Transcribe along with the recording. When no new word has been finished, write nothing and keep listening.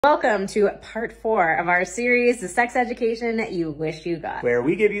Welcome to part 4 of our series, The Sex Education You Wish You Got, where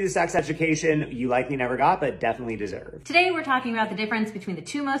we give you the sex education you likely never got, but definitely deserve. Today we're talking about the difference between the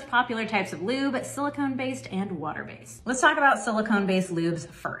two most popular types of lube, silicone-based and water-based. Let's talk about silicone-based lubes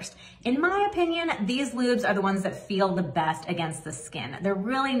first. In my opinion, these lubes are the ones that feel the best against the skin. They're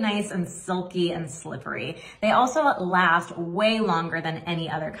really nice and silky and slippery. They also last way longer than any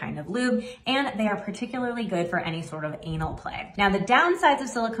other kind of lube, and they are particularly good for any sort of anal play. Now, the downsides of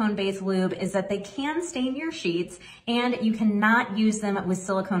silicone-based lube is that they can stain your sheets, and you cannot use them with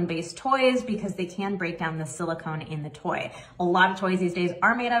silicone-based toys because they can break down the silicone in the toy. A lot of toys these days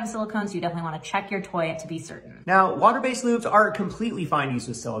are made out of silicone, so you definitely want to check your toy to be certain. Now, water-based lubes are completely fine used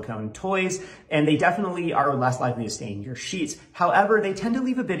with silicone toys, and they definitely are less likely to stain your sheets. However, they tend to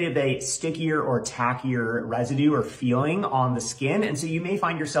leave a bit of a stickier or tackier residue or feeling on the skin, and so you may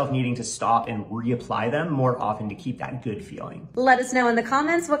find yourself needing to stop and reapply them more often to keep that good feeling. Let us know in the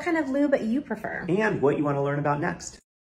comments what kind of lube you prefer and what you want to learn about next.